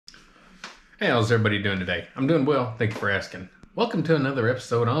Hey, how's everybody doing today? I'm doing well, thank you for asking. Welcome to another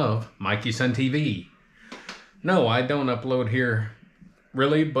episode of MOTU TV. No, I don't upload here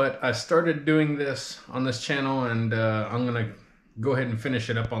really, but I started doing this on this channel and I'm gonna go ahead and finish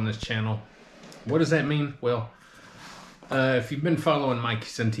it up on this channel. What does that mean? Well, if you've been following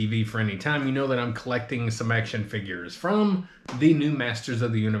MOTU TV for any time, you know that I'm collecting some action figures from the new Masters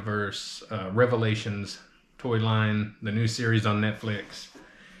of the Universe, Revelations toy line, the new series on Netflix.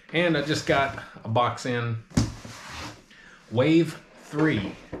 And I just got a box in Wave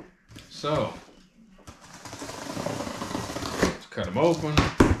 3. So, let's cut them open,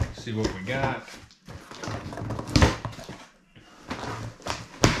 see what we got.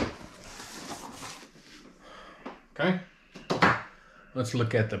 Okay, let's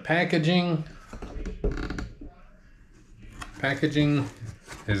look at the packaging. Packaging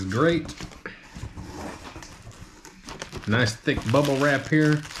is great. Nice thick bubble wrap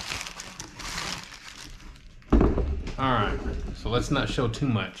here. Alright, so let's not show too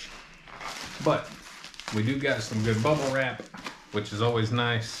much. But we do got some good bubble wrap, which is always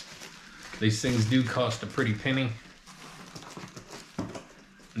nice. These things do cost a pretty penny.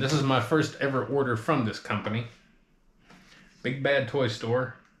 And this is my first ever order from this company. Big Bad Toy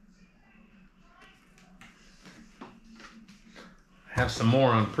Store. Have some more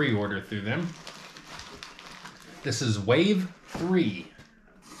on pre-order through them. This is Wave 3.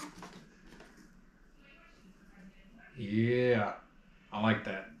 Yeah, I like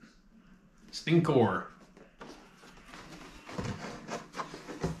that. Stinkor.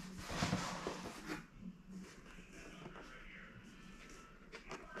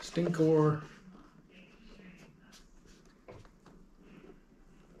 Stinkor.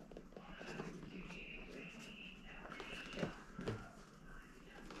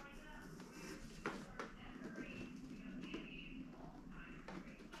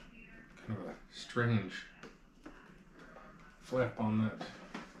 Kind of a strange flap on that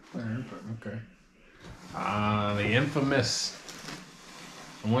there, but okay. The infamous,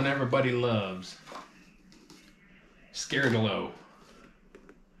 the one everybody loves, Scareglow.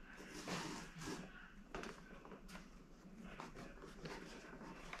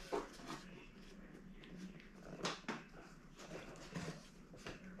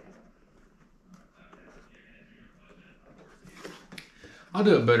 I'll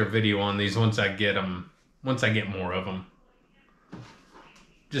do a better video on these once I get them, once I get more of them.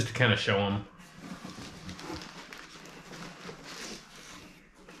 Just to kind of show them.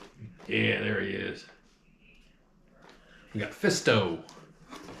 Yeah, there he is. We got Fisto.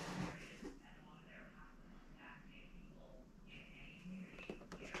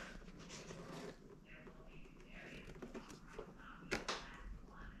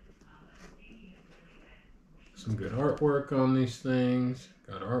 Some good artwork on these things.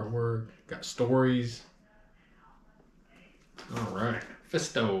 Got artwork, got stories. All right,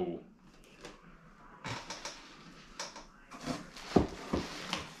 Fisto.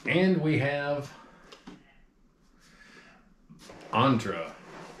 And we have Andra.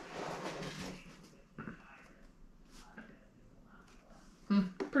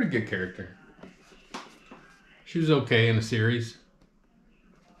 Pretty good character. She was okay in the series.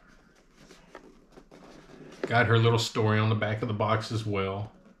 Got her little story on the back of the box as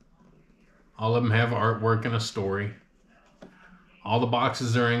well. All of them have artwork and a story. All the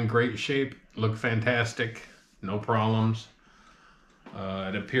boxes are in great shape, look fantastic, no problems.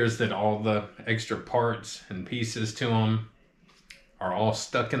 It appears that all the extra parts and pieces to them are all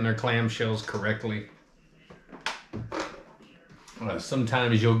stuck in their clamshells correctly.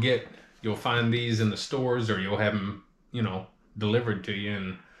 Sometimes you'll find these in the stores, or you'll have them, delivered to you,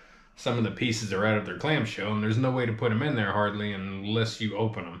 and some of the pieces are out of their clamshell, and there's no way to put them in there hardly unless you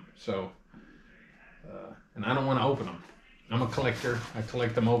open them. So, and I don't want to open them. I'm a collector. I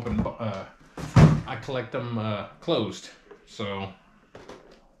collect them open. I collect them closed. So,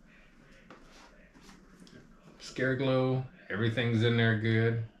 Scareglow, everything's in there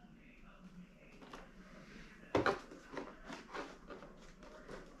good.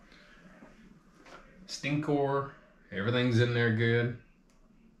 Stinkor, everything's in there good.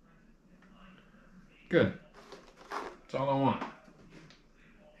 Good. That's all I want.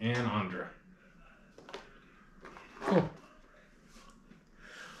 And Andra. Cool.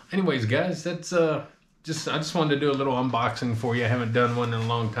 Anyways, guys, that's I just wanted to do a little unboxing for you. I haven't done one in a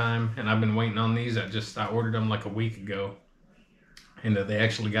long time, and I've been waiting on these. I ordered them like a week ago, and they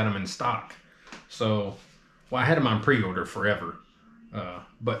actually got them in stock. So, well, I had them on pre-order forever,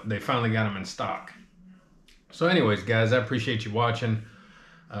 but they finally got them in stock. So anyways, guys, I appreciate you watching.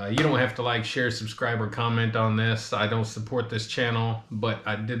 You don't have to like, share, subscribe, or comment on this. I don't support this channel, but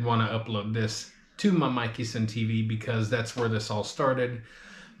I did want to upload this to my Mikey.AND TV because that's where this all started.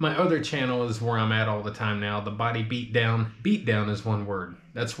 My other channel is where I'm at all the time now, the Body Beatdown. Beatdown is one word.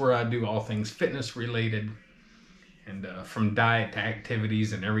 That's where I do all things fitness related, and from diet to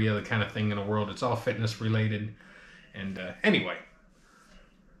activities and every other kind of thing in the world. It's all fitness related. And anyway,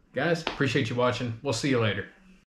 guys, appreciate you watching. We'll see you later.